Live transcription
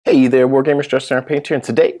Hey there, Wargamers, Justin our Painter, and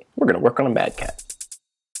today we're going to work on a Mad Cat.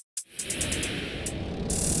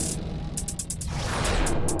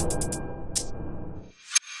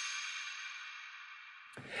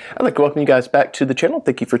 I'd like to welcome you guys back to the channel.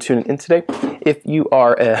 Thank you for tuning in today. If you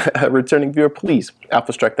are a returning viewer, please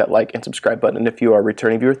alpha strike that like and subscribe button. And if you are a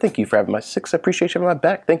returning viewer, thank you for having my 6. I appreciate you having my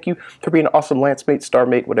back. Thank you for being an awesome lance mate, star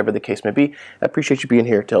mate, whatever the case may be. I appreciate you being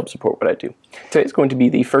here to help support what I do. Today is going to be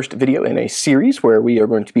the first video in a series where we are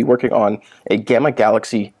going to be working on a Gamma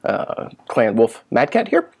Galaxy Clan Wolf Mad Cat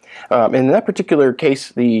here. In that particular case,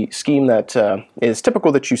 the scheme that is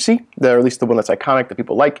typical that you see, or at least the one that's iconic that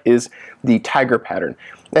people like, is the tiger pattern.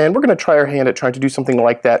 And we're going to try our hand at trying to do something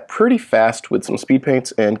like that pretty fast with some speed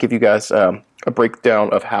paints and give you guys a breakdown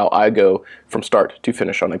of how I go from start to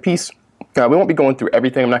finish on a piece. We won't be going through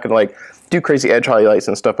everything. I'm not going to do crazy edge highlights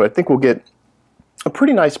and stuff, but I think we'll get a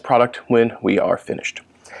pretty nice product when we are finished.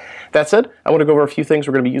 That said, I want to go over a few things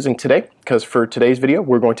we're going to be using today, because for today's video,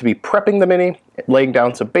 we're going to be prepping the Mini, laying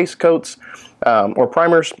down some base coats or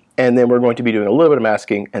primers, and then we're going to be doing a little bit of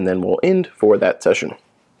masking, and then we'll end for that session.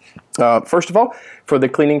 First of all, for the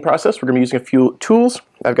cleaning process, we're going to be using a few tools.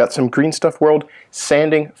 I've got some Green Stuff World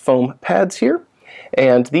sanding foam pads here,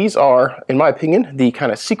 and these are, in my opinion, the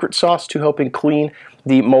kind of secret sauce to helping clean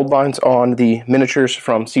the mold lines on the miniatures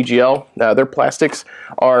from CGL. Their plastics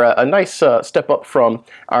are a nice step up from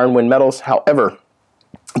Iron Wind metals. However,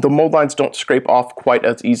 the mold lines don't scrape off quite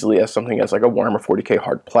as easily as something as like a Warhammer 40K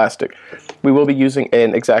hard plastic. We will be using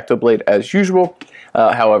an X-Acto blade as usual.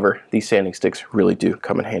 However, these sanding sticks really do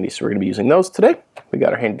come in handy, so we're going to be using those today. We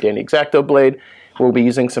got our handy dandy X-Acto blade. We'll be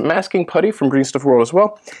using some masking putty from Green Stuff World as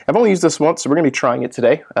well. I've only used this once, so we're going to be trying it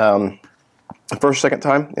today. First, second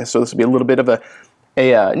time, and so this will be a little bit of a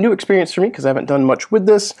new experience for me because I haven't done much with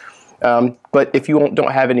this. But if you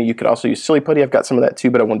don't have any, you could also use silly putty. I've got some of that too,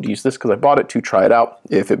 but I wanted to use this because I bought it to try it out.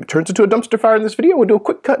 If it turns into a dumpster fire in this video, we'll do a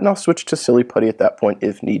quick cut and I'll switch to silly putty at that point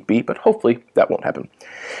if need be, but hopefully that won't happen.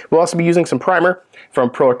 We'll also be using some primer from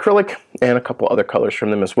Pro Acrylic and a couple other colors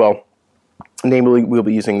from them as well. Namely, we'll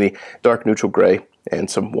be using the dark neutral gray and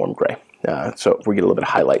some warm gray. So we get a little bit of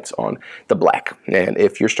highlights on the black. And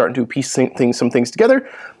if you're starting to piece some things together,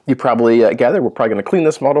 you probably gather we're probably going to clean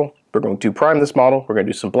this model. We're going to prime this model. We're going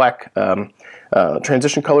to do some black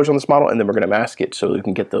transition colors on this model, and then we're going to mask it so we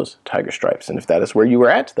can get those tiger stripes. And if that is where you are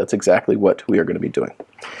at, that's exactly what we are going to be doing.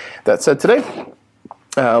 That said, today,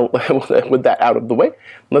 with that out of the way,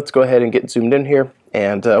 let's go ahead and get zoomed in here,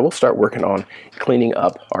 and we'll start working on cleaning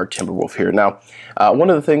up our Timberwolf here. Now, one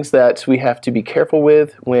of the things that we have to be careful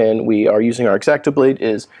with when we are using our X-Acto blade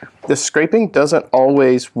is the scraping doesn't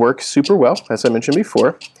always work super well, as I mentioned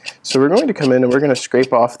before. So we're going to come in and we're going to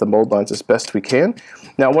scrape off the mold lines as best we can.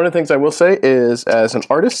 Now, one of the things I will say is, as an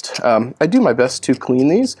artist, I do my best to clean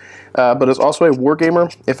these, but as also a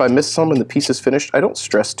wargamer, if I miss some and the piece is finished, I don't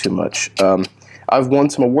stress too much. I've won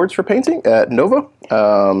some awards for painting at Nova,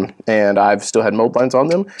 and I've still had mold lines on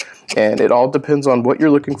them, and it all depends on what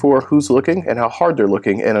you're looking for, who's looking, and how hard they're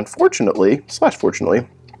looking. And unfortunately, / fortunately,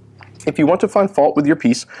 if you want to find fault with your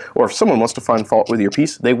piece, or if someone wants to find fault with your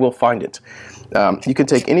piece, they will find it. You can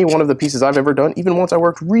take any one of the pieces I've ever done, even ones I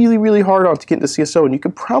worked really, really hard on to get into CSO, and you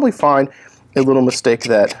could probably find a little mistake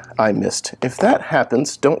that I missed. If that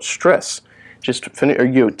happens, don't stress. Just take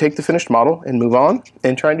the finished model and move on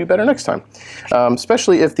and try and do better next time.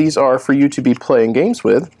 Especially if these are for you to be playing games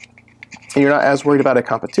with and you're not as worried about a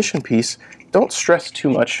competition piece, don't stress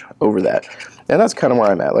too much over that. And that's kind of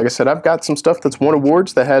where I'm at. Like I said, I've got some stuff that's won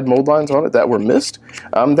awards that had mold lines on it that were missed,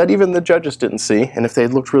 that even the judges didn't see. And if they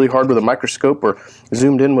looked really hard with a microscope or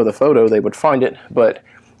zoomed in with a photo, they would find it. But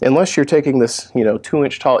unless you're taking this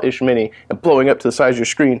 2-inch tall-ish Mini and blowing up to the size of your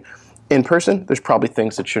screen, in person, there's probably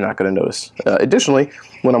things that you're not going to notice. Additionally,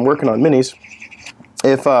 when I'm working on minis,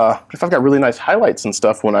 if I've got really nice highlights and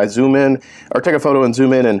stuff, when I zoom in or take a photo and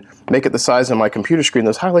zoom in and make it the size of my computer screen,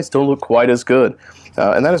 those highlights don't look quite as good.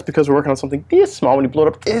 And that is because we're working on something this small. When you blow it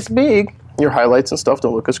up this big, your highlights and stuff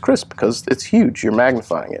don't look as crisp because it's huge. You're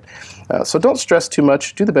magnifying it. So don't stress too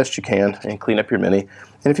much. Do the best you can and clean up your Mini.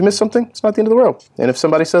 And if you miss something, it's not the end of the world. And if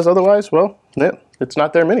somebody says otherwise, well, it's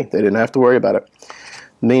not their Mini. They didn't have to worry about it.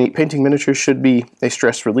 Painting miniatures should be a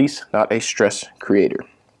stress release, not a stress creator.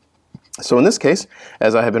 So in this case,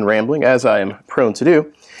 as I have been rambling, as I am prone to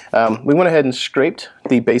do, we went ahead and scraped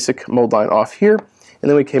the basic mold line off here, and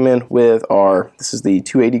then we came in with this is the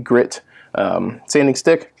 280 grit sanding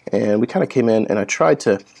stick, and we kind of came in and I tried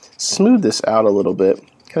to smooth this out a little bit,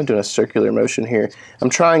 kind of doing a circular motion here.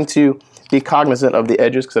 I'm trying to be cognizant of the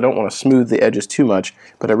edges because I don't want to smooth the edges too much,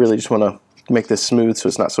 but I really just want to make this smooth so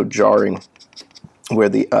it's not so jarring where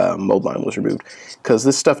the mold line was removed, because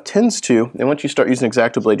this stuff tends to, and once you start using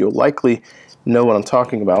X-Acto blade, you'll likely know what I'm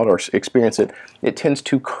talking about or experience it. It tends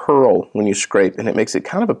to curl when you scrape, and it makes it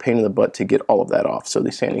kind of a pain in the butt to get all of that off. So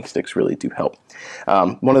these sanding sticks really do help.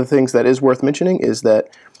 One of the things that is worth mentioning is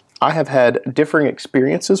that I have had differing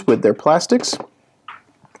experiences with their plastics.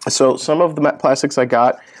 So some of the matte plastics I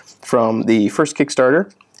got from the first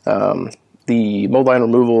Kickstarter, the mold line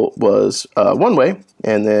removal was one way,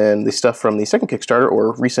 and then the stuff from the second Kickstarter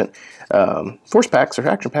or recent force packs or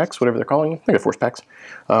action packs, whatever they're calling them, I think they're force packs,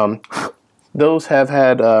 those have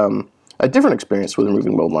had a different experience with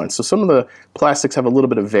removing mold lines. So some of the plastics have a little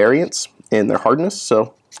bit of variance in their hardness,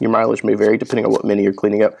 so your mileage may vary depending on what mini you're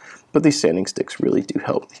cleaning up, but these sanding sticks really do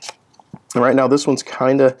help. And right now this one's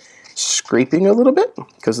kind of scraping a little bit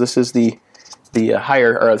because this is the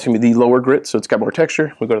higher, or excuse me, the lower grit, so it's got more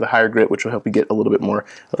texture. We'll go to the higher grit, which will help you get a little bit more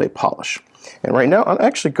of a polish. And right now, I'm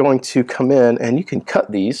actually going to come in, and you can cut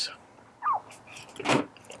these.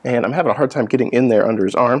 And I'm having a hard time getting in there under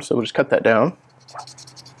his arm, so we'll just cut that down.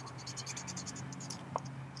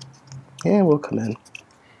 And we'll come in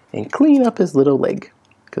and clean up his little leg,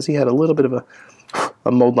 because he had a little bit of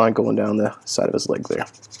a mold line going down the side of his leg there.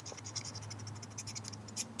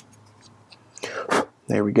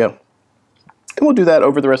 There we go. And we'll do that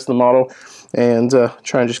over the rest of the model and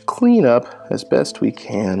try and just clean up as best we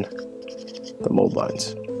can the mold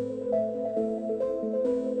lines.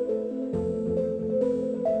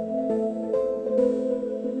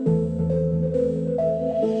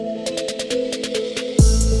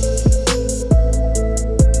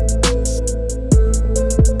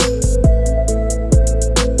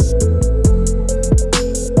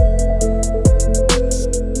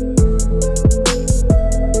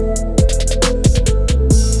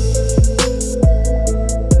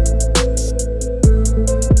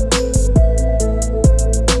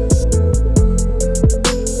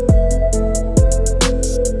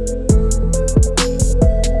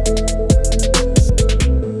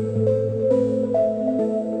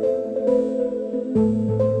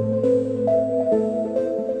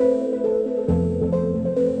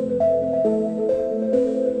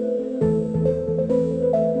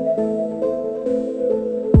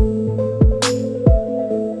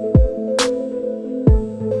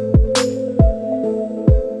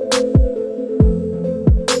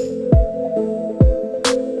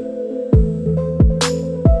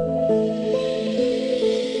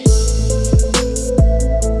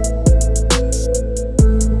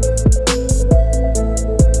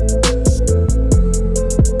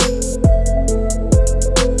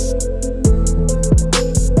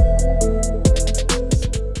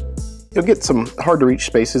 You'll get some hard to reach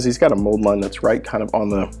spaces. He's got a mold line that's right kind of on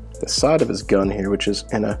the side of his gun here, which is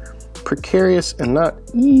in a precarious and not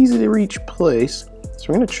easy to reach place. So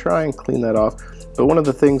we're going to try and clean that off. But one of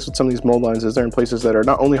the things with some of these mold lines is they're in places that are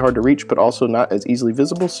not only hard to reach, but also not as easily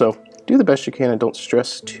visible. So do the best you can and don't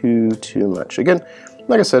stress too much. Again,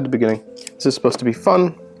 like I said at the beginning, this is supposed to be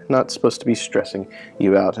fun, not supposed to be stressing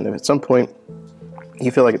you out. And if at some point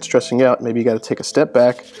you feel like it's stressing you out, maybe you got to take a step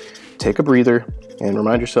back, take a breather, and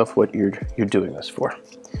remind yourself what you're doing this for.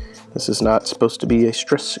 This is not supposed to be a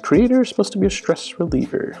stress creator, it's supposed to be a stress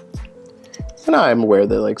reliever. And I'm aware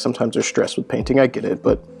that like sometimes there's stress with painting, I get it,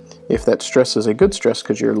 but if that stress is a good stress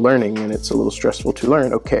because you're learning and it's a little stressful to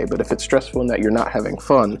learn, okay, but if it's stressful and that you're not having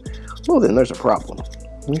fun, well then there's a problem.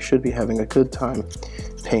 You should be having a good time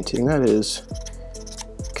painting. That is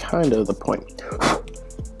kind of the point.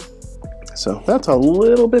 So that's a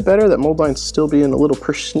little bit better. That mold line's still being a little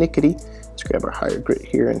persnickety. Let's grab our higher grit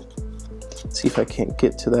here and see if I can't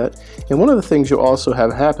get to that. And one of the things you'll also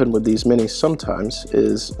have happen with these minis sometimes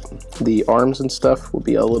is the arms and stuff will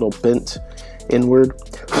be a little bent inward.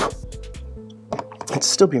 It's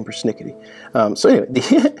still being persnickety. So anyway,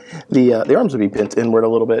 the arms will be bent inward a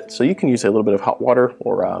little bit. So you can use a little bit of hot water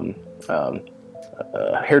or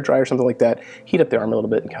hair dry or something like that, heat up the arm a little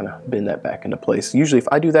bit and kind of bend that back into place. Usually if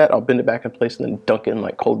I do that, I'll bend it back into place and then dunk it in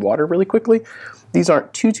like cold water really quickly. These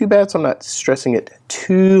aren't too bad, so I'm not stressing it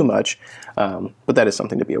too much, but that is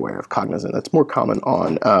something to be aware of, cognizant. That's more common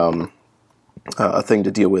on a thing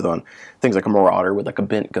to deal with on things like a Marauder with like a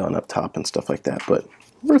bent gun up top and stuff like that. But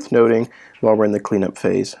worth noting while we're in the cleanup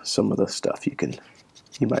phase, some of the stuff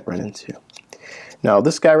you might run into. Now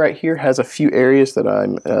this guy right here has a few areas that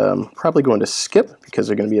I'm probably going to skip because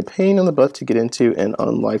they're going to be a pain in the butt to get into and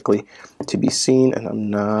unlikely to be seen, and I'm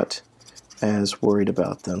not as worried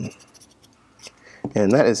about them.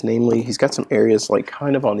 And that is namely, he's got some areas like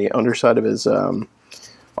kind of on the underside of his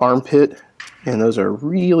armpit, and those are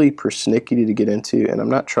really persnickety to get into, and I'm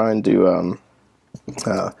not trying to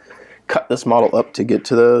cut this model up to get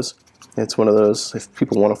to those. It's one of those, if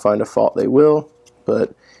people want to find a fault, they will,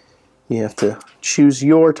 but you have to choose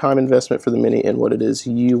your time investment for the Mini and what it is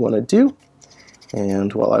you want to do.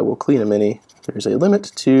 And while I will clean a Mini, there's a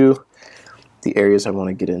limit to the areas I want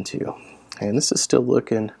to get into. And this is still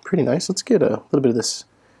looking pretty nice. Let's get a little bit of this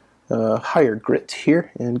higher grit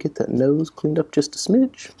here and get that nose cleaned up just a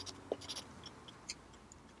smidge.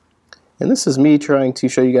 And this is me trying to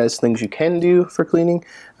show you guys things you can do for cleaning.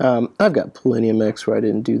 I've got plenty of mechs where I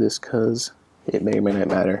didn't do this because it may or may not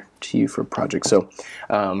matter to you for a project. So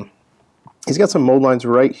he's got some mold lines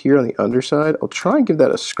right here on the underside. I'll try and give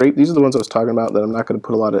that a scrape. These are the ones I was talking about that I'm not going to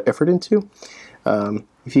put a lot of effort into.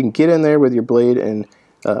 If you can get in there with your blade and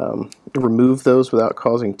remove those without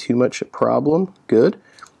causing too much problem, good.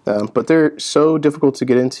 But they're so difficult to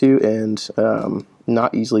get into and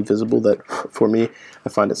not easily visible that for me, I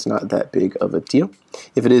find it's not that big of a deal.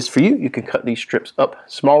 If it is for you, you can cut these strips up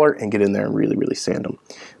smaller and get in there and really, really sand them.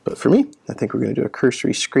 But for me, I think we're going to do a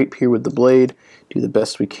cursory scrape here with the blade, do the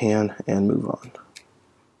best we can, and move on.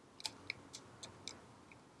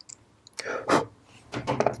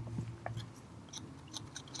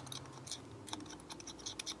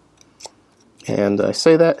 And I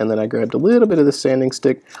say that, and then I grabbed a little bit of the sanding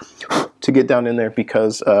stick to get down in there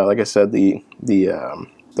because, like I said, the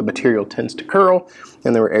material tends to curl,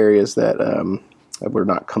 and there were areas that were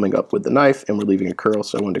not coming up with the knife and were leaving a curl,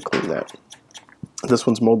 so I wanted to clean that. This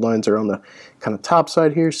one's mold lines are on the kind of top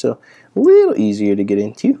side here, so a little easier to get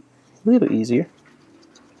into, a little easier.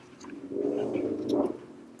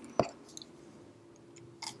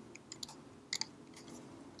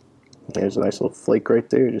 There's a nice little flake right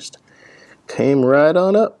there, just came right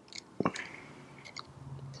on up.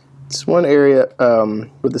 It's one area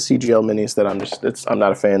with the CGL minis that I'm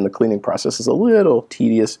not a fan. The cleaning process is a little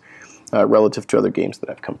tedious relative to other games that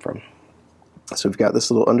I've come from. So we've got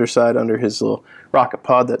this little underside under his little rocket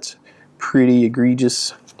pod that's pretty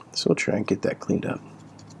egregious. So we'll try and get that cleaned up.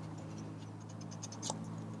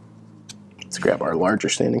 Let's grab our larger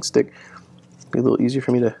sanding stick. Be a little easier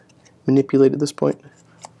for me to manipulate at this point.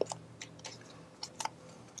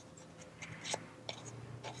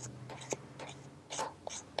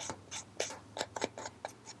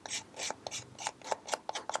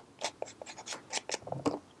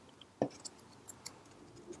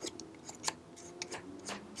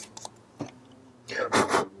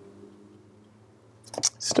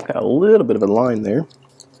 Still got a little bit of a line there.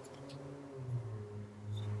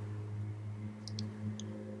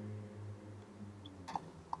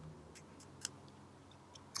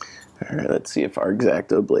 Alright, let's see if our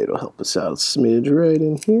X-Acto blade will help us out a smidge right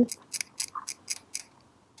in here.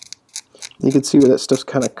 You can see where that stuff's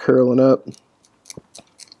kind of curling up.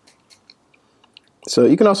 So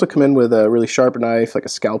you can also come in with a really sharp knife, like a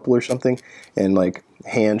scalpel or something, and like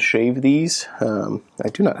hand shave these. I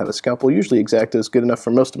do not have a scalpel. Usually X-Acto is good enough for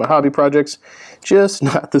most of my hobby projects, just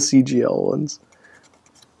not the CGL ones.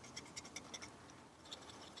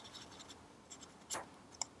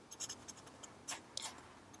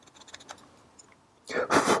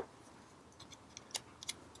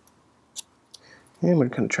 And we're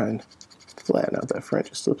going to try and flatten out that front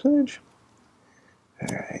just a little edge.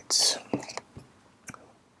 All right.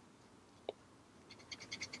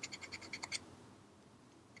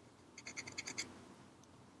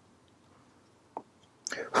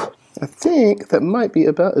 I think that might be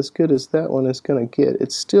about as good as that one is going to get.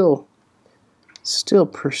 It's still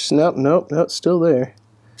nope, it's still there.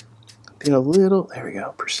 Being a little, there we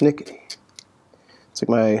go, persnickety. It's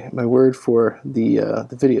like my word for the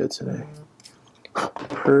video today.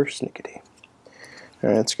 Persnickety. All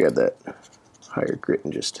right, let's grab that higher grit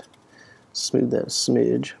and just smooth that a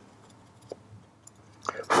smidge.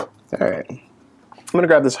 All right, I'm going to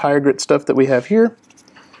grab this higher grit stuff that we have here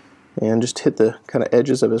and just hit the kind of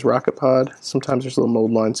edges of his rocket pod. Sometimes there's little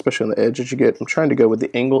mold lines, especially on the edge as you get. I'm trying to go with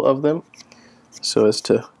the angle of them so as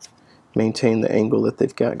to maintain the angle that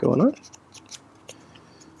they've got going on.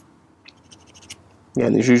 Yeah,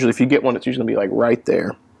 and there's usually, if you get one, it's usually going to be like right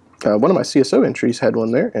there. One of my CSO entries had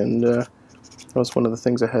one there, and that was one of the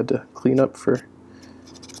things I had to clean up for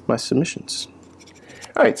my submissions.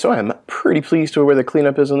 Alright, so I'm pretty pleased with where the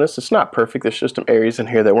cleanup is on this. It's not perfect. There's just some areas in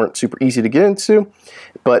here that weren't super easy to get into,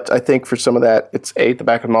 but I think for some of that, it's A, at the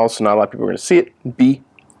back of the model, so not a lot of people are going to see it. B,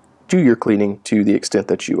 do your cleaning to the extent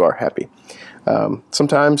that you are happy.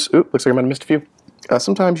 Sometimes, looks like I might have missed a few.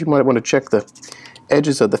 Sometimes you might want to check the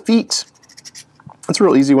edges of the feet. It's a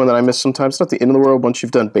real easy one that I miss sometimes. It's not the end of the world once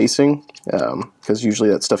you've done basing, because usually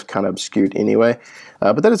that stuff's kind of obscured anyway.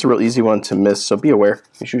 But that is a real easy one to miss, so be aware.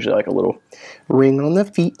 There's usually like a little ring on the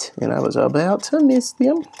feet, and I was about to miss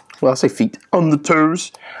them. Well, I say feet, on the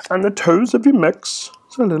toes, and the toes of your mechs.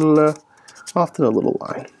 So a little, often a little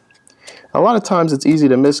line. A lot of times it's easy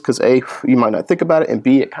to miss because A, you might not think about it, and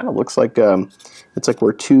B, it kind of looks like it's like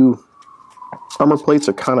where two armor plates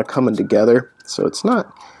are kind of coming together. So it's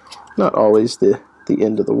not always the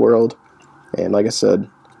end of the world. And like I said,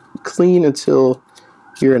 clean until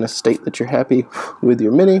you're in a state that you're happy with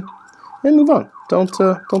your mini, and move on.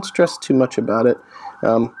 Don't stress too much about it,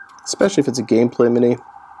 especially if it's a gameplay mini.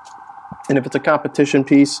 And if it's a competition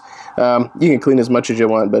piece, you can clean as much as you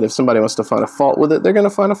want, but if somebody wants to find a fault with it, they're going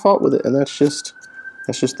to find a fault with it, and that's just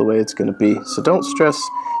the way it's going to be. So don't stress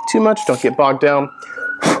too much. Don't get bogged down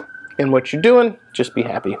in what you're doing. Just be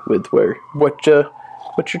happy with what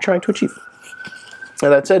you're trying to achieve. Now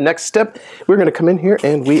that said, next step, we're going to come in here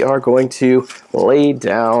and we are going to lay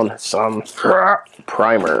down some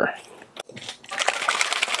primer.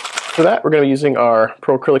 For that, we're going to be using our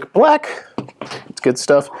Pro Acrylic Black. It's good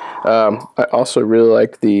stuff. I also really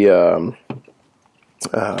like the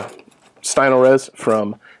Stynylrez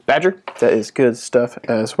from Badger. That is good stuff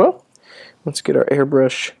as well. Let's get our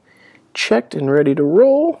airbrush checked and ready to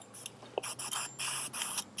roll.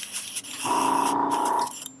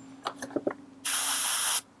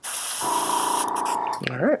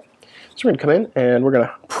 All right, so we're going to come in and we're going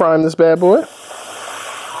to prime this bad boy.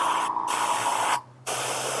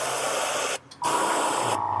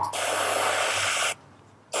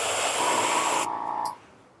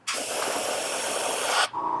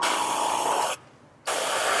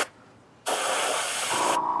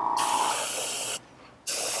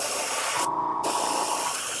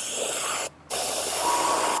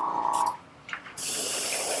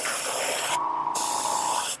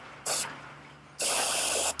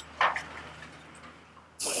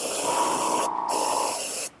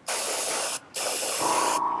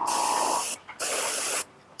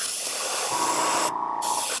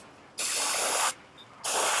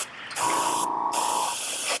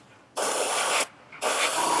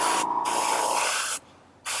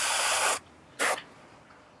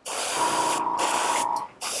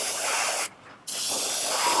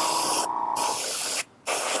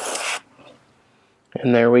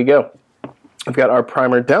 And there we go. I've got our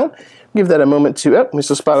primer down. Give that a moment to, missed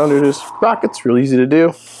a spot under this rock. It's real easy to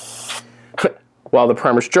do. While the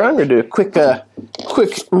primer's drying, we're going to do a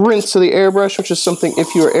quick rinse of the airbrush, which is something,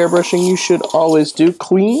 if you are airbrushing, you should always do.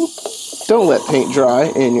 Clean. Don't let paint dry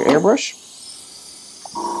in your airbrush.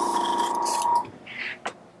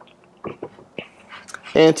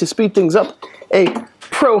 And to speed things up, a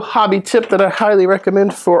pro hobby tip that I highly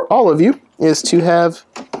recommend for all of you is to have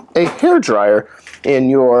a hair dryer in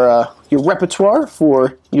your repertoire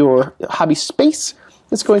for your hobby space.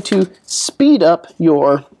 It's going to speed up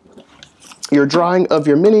your drying of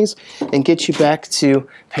your minis and get you back to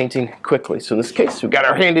painting quickly. So in this case, we've got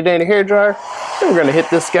our handy dandy hair dryer, and we're going to hit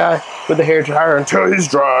this guy with the hair dryer until he's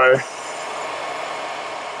dry.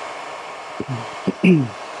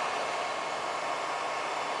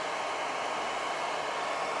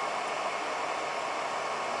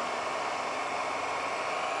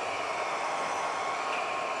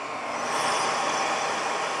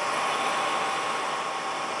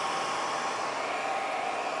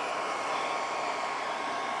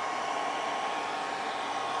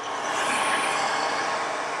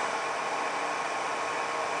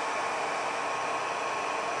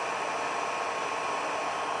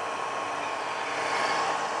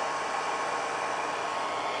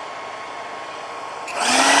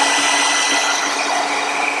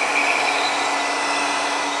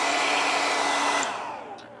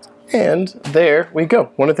 And there we go.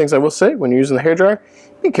 One of the things I will say when you're using the hairdryer,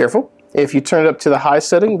 be careful. If you turn it up to the high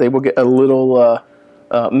setting, they will get a little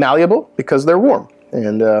malleable because they're warm.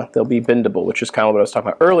 And they'll be bendable, which is kind of what I was talking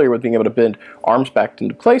about earlier with being able to bend arms back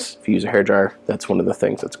into place. If you use a hairdryer, that's one of the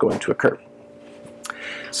things that's going to occur.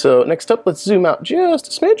 So next up, let's zoom out just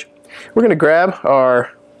a smidge. We're going to grab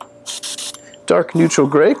our dark neutral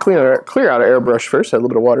gray, clear out our airbrush first, add a little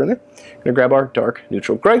bit of water in there. We're going to grab our dark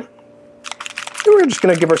neutral gray. And we're just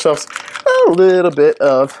going to give ourselves a little bit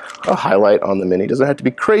of a highlight on the mini. Doesn't have to be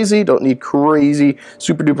crazy, don't need crazy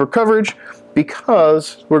super duper coverage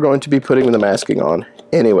because we're going to be putting the masking on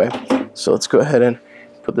anyway. So let's go ahead and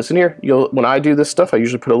put this in here. When I do this stuff, I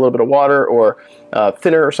usually put a little bit of water or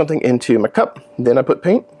thinner or something into my cup. Then I put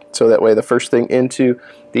paint. So that way the first thing into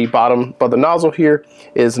the bottom of the nozzle here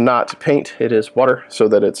is not paint, it is water so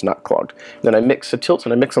that it's not clogged. Then I mix a tilt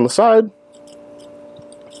and I mix on the side.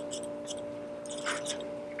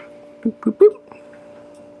 Boop, boop, boop.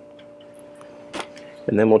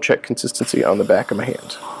 And then we'll check consistency on the back of my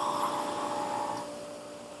hand.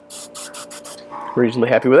 Reasonably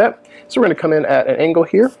happy with that. So we're going to come in at an angle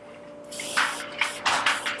here.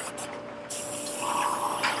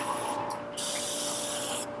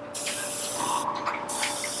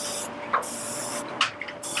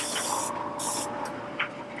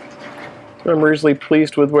 I'm reasonably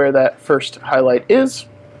pleased with where that first highlight is.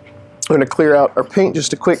 We're going to clear out our paint,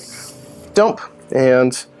 just a quick dump,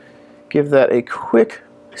 and give that a quick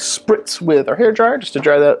spritz with our hair dryer just to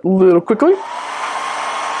dry that a little quickly.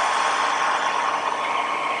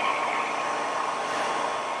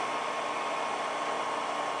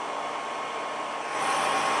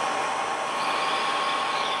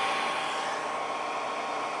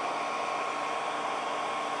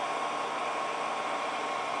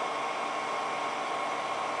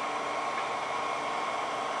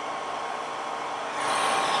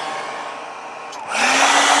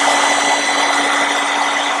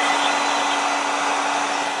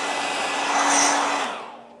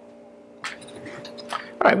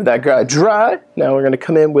 Alright, with that guy dry, now we're going to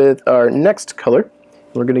come in with our next color.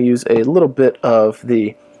 We're going to use a little bit of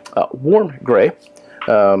the warm gray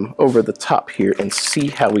over the top here and see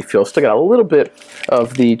how we feel. Still got a little bit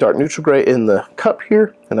of the dark neutral gray in the cup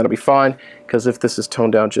here, and that'll be fine, because if this is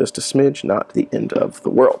toned down just a smidge, not the end of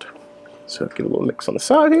the world. So give a little mix on the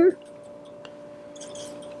side here.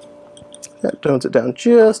 That tones it down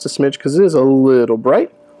just a smidge because it is a little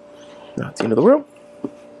bright. Not the end of the world.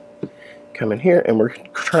 Come in here and we're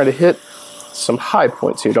trying to hit some high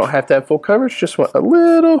points here. Don't have to have full coverage, just want a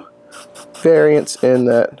little variance in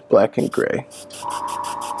that black and gray.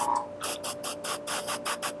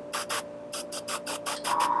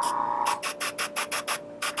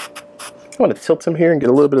 I want to tilt him here and get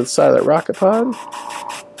a little bit of the side of that rocket pod.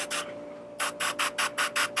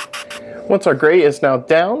 Once our gray is now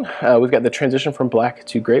down, we've got the transition from black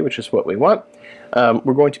to gray, which is what we want.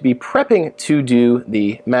 We're going to be prepping to do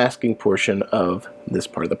the masking portion of this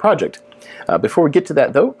part of the project. Before we get to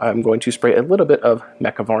that though, I'm going to spray a little bit of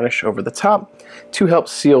Mecha Varnish over the top to help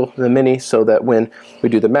seal the Mini so that when we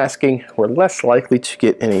do the masking, we're less likely to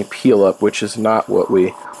get any peel up, which is not what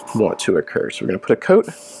we want to occur. So we're going to put a coat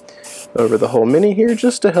over the whole Mini here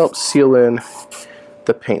just to help seal in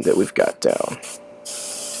the paint that we've got down.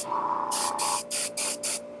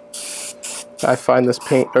 I find this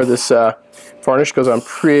paint, or this varnish goes on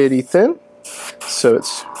pretty thin, so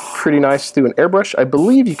it's pretty nice through an airbrush. I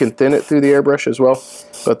believe you can thin it through the airbrush as well,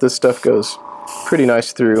 but this stuff goes pretty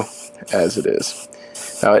nice through as it is.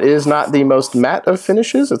 Now it is not the most matte of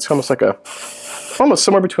finishes. It's almost like almost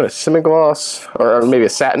somewhere between a semi-gloss or maybe a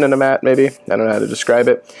satin and a matte, maybe. I don't know how to describe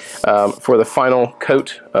it. For the final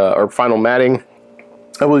coat or final matting,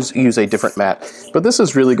 I always use a different matte, but this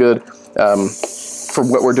is really good for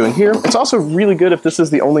what we're doing here. It's also really good if this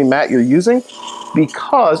is the only matte you're using,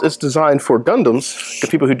 because it's designed for Gundams, the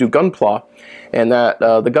people who do Gunpla, and that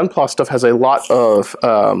the Gunpla stuff has a lot of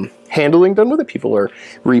handling done with it. People are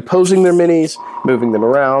reposing their minis, moving them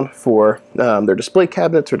around for their display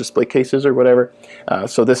cabinets or display cases or whatever.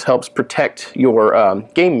 So this helps protect your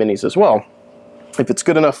game minis as well. If it's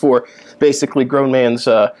good enough for basically grown man's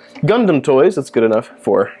Gundam toys, it's good enough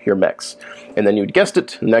for your mechs. And then you guessed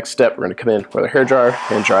it, the next step, we're going to come in with a hairdryer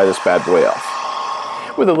and dry this bad boy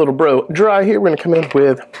off. With a little bro dry here, we're going to come in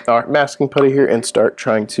with our masking putty here and start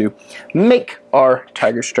trying to make our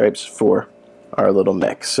tiger stripes for our little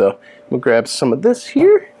mech. So we'll grab some of this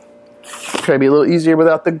here. Try to be a little easier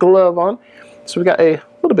without the glove on. So we got a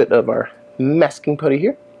little bit of our masking putty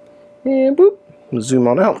here. And boop, we'll zoom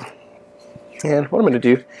on out. And what I'm going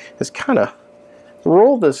to do is kind of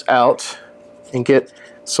roll this out and get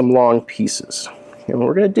some long pieces. And what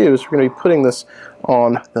we're going to do is we're going to be putting this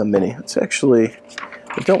on the Mini. It's actually,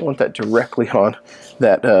 I don't want that directly on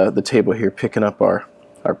that the table here picking up our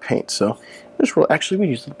paint. So just roll, actually we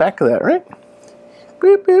use the back of that, right?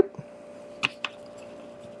 Boop, boop.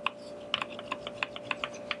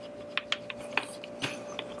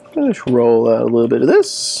 Just roll out a little bit of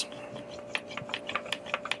this.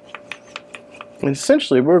 And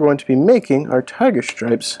essentially we're going to be making our tiger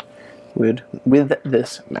stripes with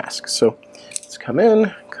this mask. So let's come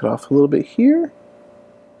in, cut off a little bit here.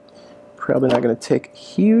 Probably not going to take a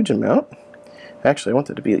huge amount. Actually, I want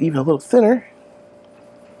it to be even a little thinner.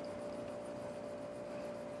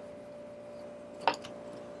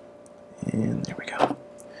 And there we go.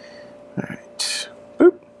 Alright.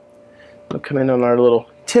 Boop. We'll come in on our little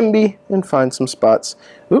Timby and find some spots.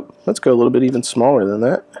 Oop, let's go a little bit even smaller than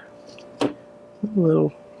that.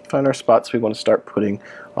 Find our spots we want to start putting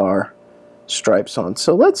our stripes on.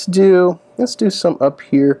 So let's do some up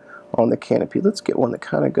here on the canopy. Let's get one that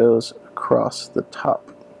kind of goes across the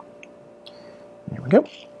top. There we go.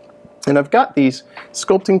 And I've got these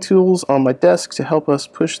sculpting tools on my desk to help us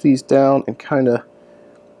push these down and kind of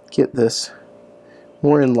get this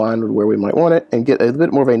more in line with where we might want it and get a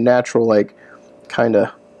bit more of a natural, like, kind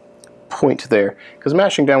of point there. Because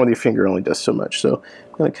mashing down with your finger only does so much. So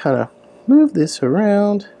I'm going to kind of move this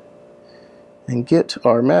around and get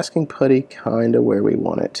our masking putty kind of where we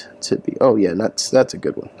want it to be. Oh yeah, that's a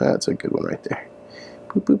good one. That's a good one right there.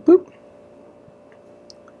 Boop, boop, boop.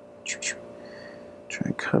 Try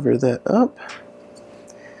and cover that up.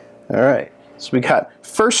 All right, so we got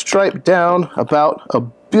first stripe down, about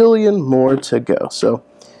 1 billion more to go. So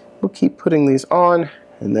we'll keep putting these on,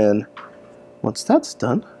 and then once that's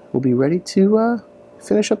done, we'll be ready to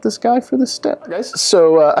finish up this guy for this step. Guys,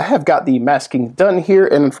 so I have got the masking done here,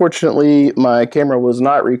 and unfortunately my camera was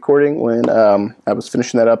not recording when I was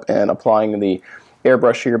finishing that up and applying the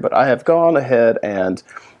airbrush here, but I have gone ahead and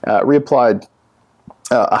reapplied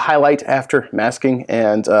a highlight after masking,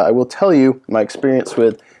 and I will tell you my experience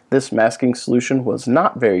with this masking solution was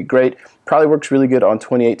not very great. Probably works really good on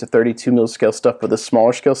 28 to 32 mil scale stuff, but the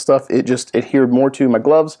smaller scale stuff, it just adhered more to my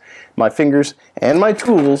gloves, my fingers, and my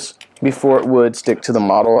tools before it would stick to the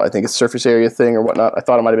model. I think it's surface area thing or whatnot. I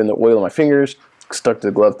thought it might have been the oil in my fingers, stuck to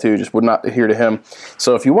the glove too, just would not adhere to him.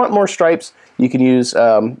 So if you want more stripes, you can use,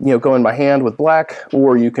 go in by hand with black,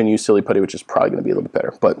 or you can use silly putty, which is probably gonna be a little bit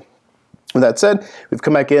better. But with that said, we've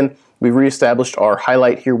come back in, we've reestablished our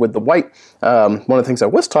highlight here with the white. One of the things I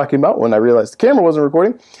was talking about when I realized the camera wasn't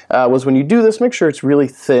recording was when you do this, make sure it's really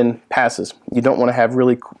thin passes. You don't want to have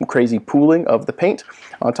really crazy pooling of the paint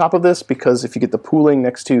on top of this, because if you get the pooling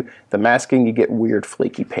next to the masking, you get weird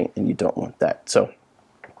flaky paint, and you don't want that. So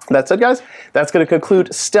that said, guys, that's going to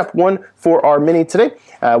conclude step 1 for our Mini today.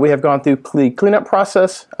 We have gone through the cleanup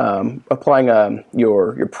process, applying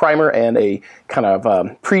your primer and a kind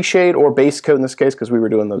of pre-shade or base coat in this case, because we were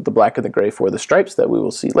doing the black and the gray for the stripes that we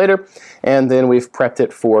will see later. And then we've prepped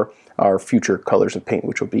it for our future colors of paint,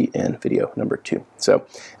 which will be in video number 2. So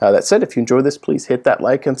that said, if you enjoyed this, please hit that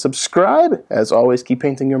like and subscribe. As always, keep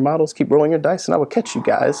painting your models, keep rolling your dice, and I will catch you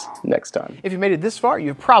guys next time. If you made it this far,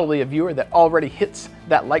 you're probably a viewer that already hits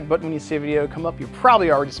that like button when you see a video come up. You're probably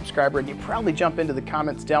already a subscriber, and you probably jump into the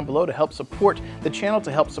comments down below to help support the channel,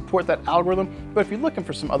 to help support that algorithm. But if you're looking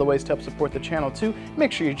for some other ways to help support the channel too,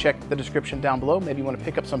 make sure you check the description down below. Maybe you want to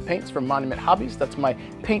pick up some paints from Monument Hobbies. That's my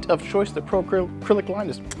paint of choice. The Pro Acrylic line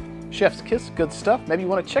is chef's kiss, good stuff. Maybe you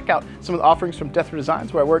want to check out some of the offerings from Death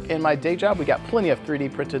Designs, where I work in my day job. We got plenty of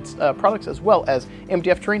 3D printed products, as well as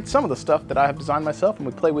MDF terrain, some of the stuff that I have designed myself and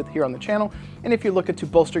we play with here on the channel. And if you're looking to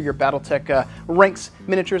bolster your Battletech ranks,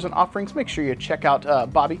 miniatures, and offerings, make sure you check out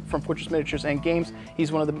Bobby from Fortress Miniatures and Games.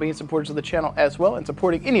 He's one of the main supporters of the channel as well, and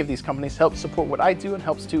supporting any of these companies helps support what I do and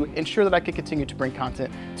helps to ensure that I can continue to bring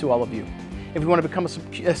content to all of you. If you want to become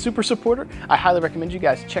a super supporter, I highly recommend you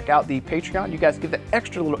guys check out the Patreon. You guys give that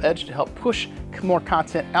extra little edge to help push more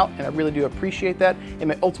content out, and I really do appreciate that. And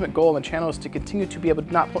my ultimate goal on the channel is to continue to be able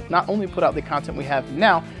to not only put out the content we have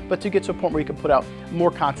now, but to get to a point where you can put out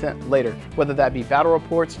more content later, whether that be battle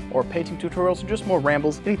reports or painting tutorials or just more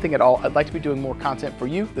rambles, anything at all. I'd like to be doing more content for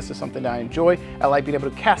you. This is something that I enjoy. I like being able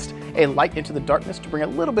to cast a light into the darkness to bring a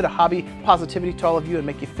little bit of hobby positivity to all of you and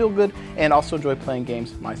make you feel good, and also enjoy playing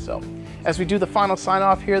games myself. As we do the final sign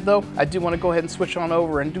off here though, I do want to go ahead and switch on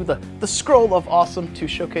over and do the scroll of awesome to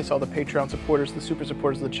showcase all the Patreon supporters, the super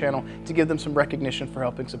supporters of the channel, to give them some recognition for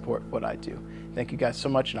helping support what I do. Thank you guys so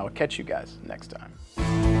much, and I will catch you guys next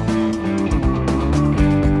time.